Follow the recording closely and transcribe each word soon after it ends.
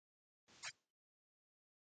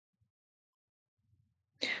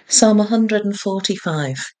Psalm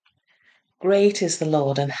 145. Great is the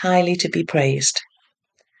Lord and highly to be praised.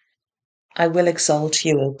 I will exalt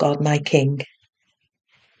you, O God, my King,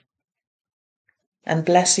 and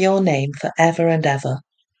bless your name for ever and ever.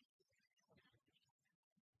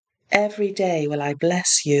 Every day will I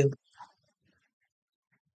bless you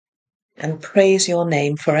and praise your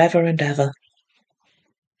name for ever and ever.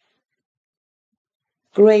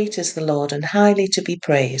 Great is the Lord and highly to be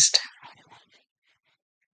praised.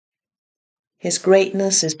 His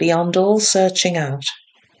greatness is beyond all searching out.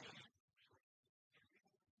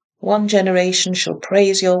 One generation shall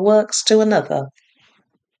praise your works to another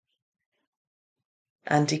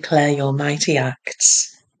and declare your mighty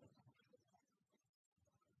acts.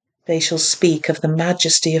 They shall speak of the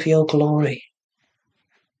majesty of your glory,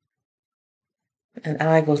 and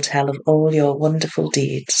I will tell of all your wonderful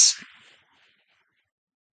deeds.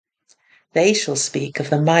 They shall speak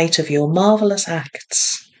of the might of your marvelous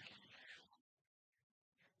acts,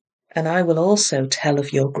 and I will also tell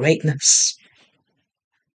of your greatness.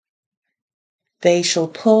 They shall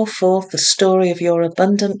pour forth the story of your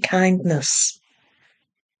abundant kindness,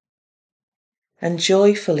 and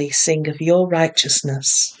joyfully sing of your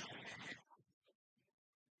righteousness.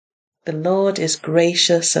 The Lord is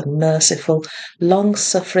gracious and merciful,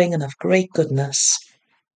 long-suffering and of great goodness.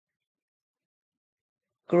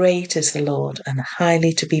 Great is the Lord and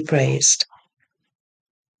highly to be praised.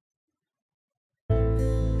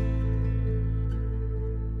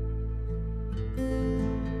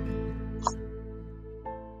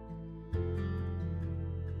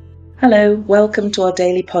 Hello, welcome to our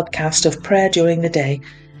daily podcast of prayer during the day.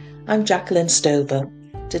 I'm Jacqueline Stober.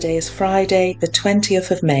 Today is Friday, the 20th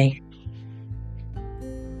of May.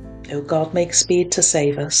 O God, make speed to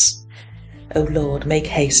save us. O Lord, make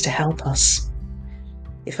haste to help us.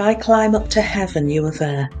 If I climb up to heaven, you are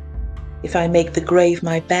there. If I make the grave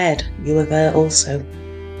my bed, you are there also.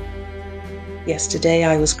 Yesterday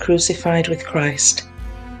I was crucified with Christ.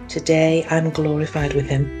 Today I'm glorified with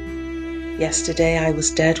him. Yesterday I was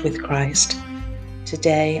dead with Christ.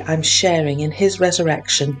 Today I'm sharing in his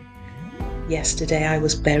resurrection. Yesterday I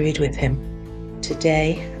was buried with him.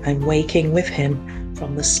 Today I'm waking with him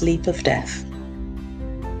from the sleep of death.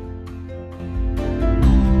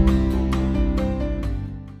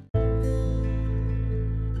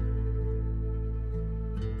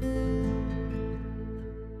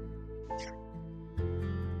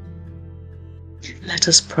 Let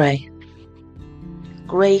us pray.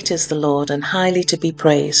 Great is the Lord and highly to be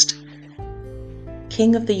praised.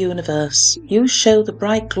 King of the universe, you show the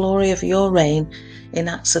bright glory of your reign in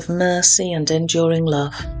acts of mercy and enduring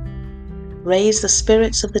love. Raise the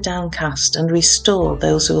spirits of the downcast and restore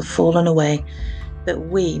those who have fallen away, that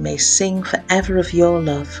we may sing forever of your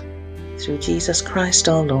love, through Jesus Christ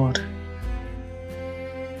our Lord.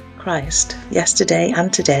 Christ, yesterday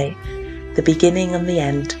and today, the beginning and the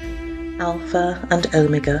end, Alpha and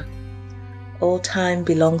Omega. All time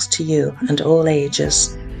belongs to you and all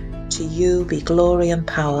ages. To you be glory and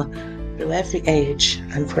power through every age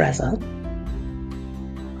and forever.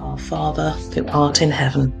 Our Father, who art in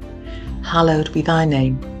heaven, hallowed be thy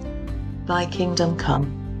name. Thy kingdom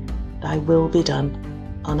come, thy will be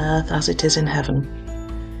done, on earth as it is in heaven.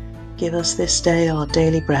 Give us this day our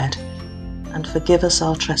daily bread, and forgive us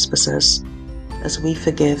our trespasses, as we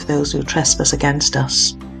forgive those who trespass against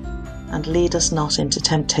us. And lead us not into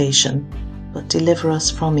temptation, but deliver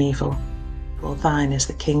us from evil. For thine is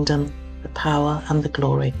the kingdom, the power, and the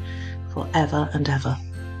glory, for ever and ever.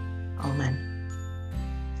 Amen.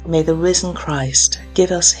 May the risen Christ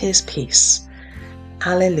give us his peace.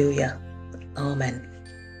 Alleluia. Amen.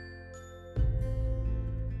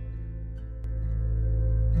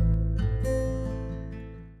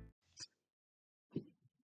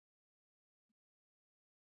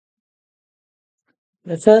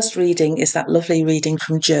 The first reading is that lovely reading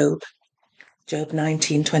from Job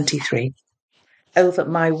 19:23. Oh, that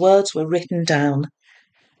my words were written down.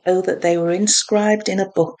 Oh, that they were inscribed in a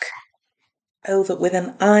book. Oh, that with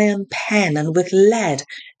an iron pen and with lead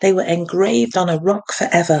they were engraved on a rock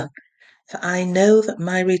forever. For I know that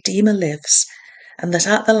my Redeemer lives, and that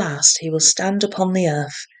at the last he will stand upon the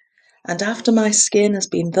earth. And after my skin has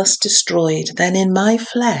been thus destroyed, then in my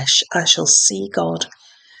flesh I shall see God,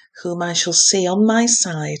 whom I shall see on my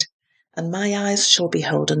side, and my eyes shall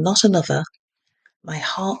behold and not another. My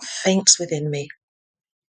heart faints within me.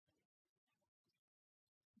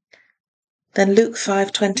 Then Luke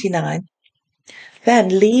 5:29.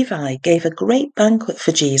 Then Levi gave a great banquet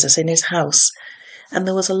for Jesus in his house, and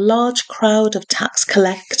there was a large crowd of tax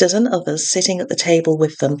collectors and others sitting at the table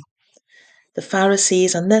with them. The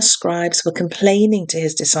Pharisees and their scribes were complaining to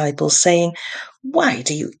his disciples, saying, "Why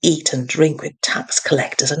do you eat and drink with tax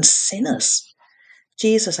collectors and sinners?"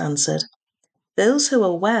 Jesus answered, "Those who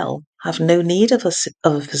are well have no need of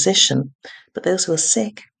a physician, but those who are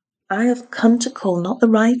sick. I have come to call not the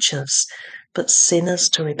righteous, but sinners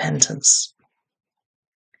to repentance."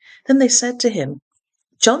 Then they said to him,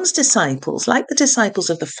 "John's disciples, like the disciples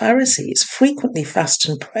of the Pharisees, frequently fast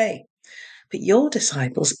and pray, but your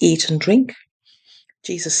disciples eat and drink."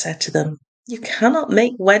 Jesus said to them, "You cannot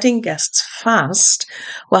make wedding guests fast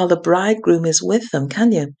while the bridegroom is with them,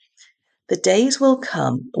 can you? The days will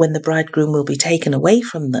come when the bridegroom will be taken away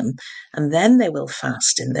from them, and then they will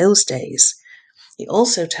fast in those days." He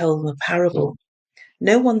also told them a parable.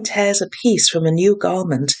 "No one tears a piece from a new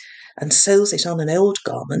garment and sews it on an old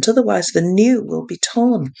garment, otherwise the new will be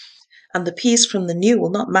torn, and the piece from the new will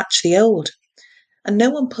not match the old. And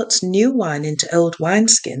no one puts new wine into old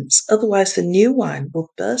wineskins, otherwise the new wine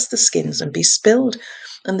will burst the skins and be spilled,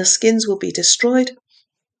 and the skins will be destroyed.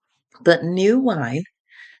 But new wine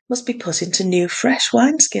must be put into new fresh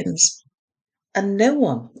wineskins. And no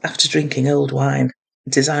one, after drinking old wine,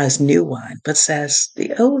 desires new wine, but says,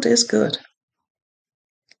 'The old is good.'"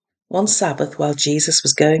 One Sabbath, while Jesus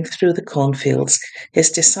was going through the cornfields,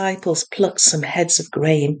 his disciples plucked some heads of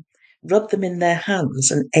grain, rubbed them in their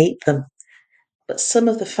hands, and ate them. But some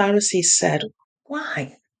of the Pharisees said,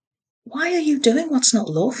 "Why? Why are you doing what's not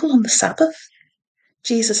lawful on the Sabbath?"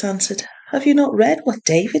 Jesus answered, "Have you not read what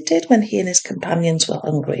David did when he and his companions were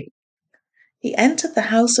hungry? He entered the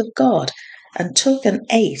house of God and took and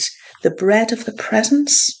ate the bread of the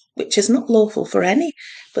presence, which is not lawful for any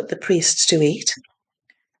but the priests to eat,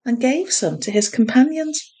 and gave some to his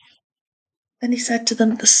companions. Then he said to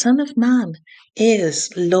them, 'The Son of Man is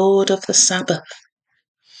Lord of the Sabbath.'"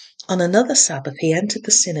 On another Sabbath he entered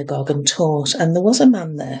the synagogue and taught, and there was a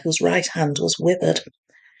man there whose right hand was withered.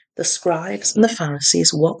 The scribes and the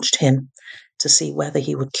Pharisees watched him to see whether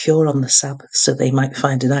he would cure on the Sabbath, so they might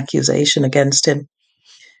find an accusation against him.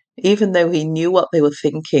 Even though he knew what they were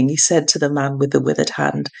thinking, he said to the man with the withered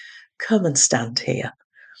hand, "Come and stand here."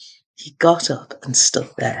 He got up and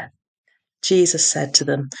stood there. Jesus said to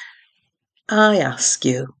them, "I ask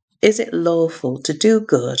you, is it lawful to do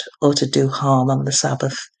good or to do harm on the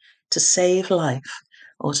Sabbath, to save life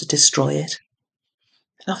or to destroy it?"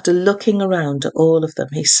 After looking around at all of them,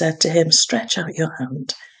 he said to him, "Stretch out your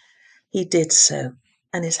hand." He did so,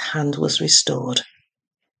 and his hand was restored.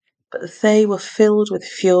 But they were filled with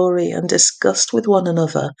fury and discussed with one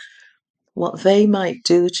another what they might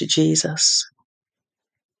do to Jesus.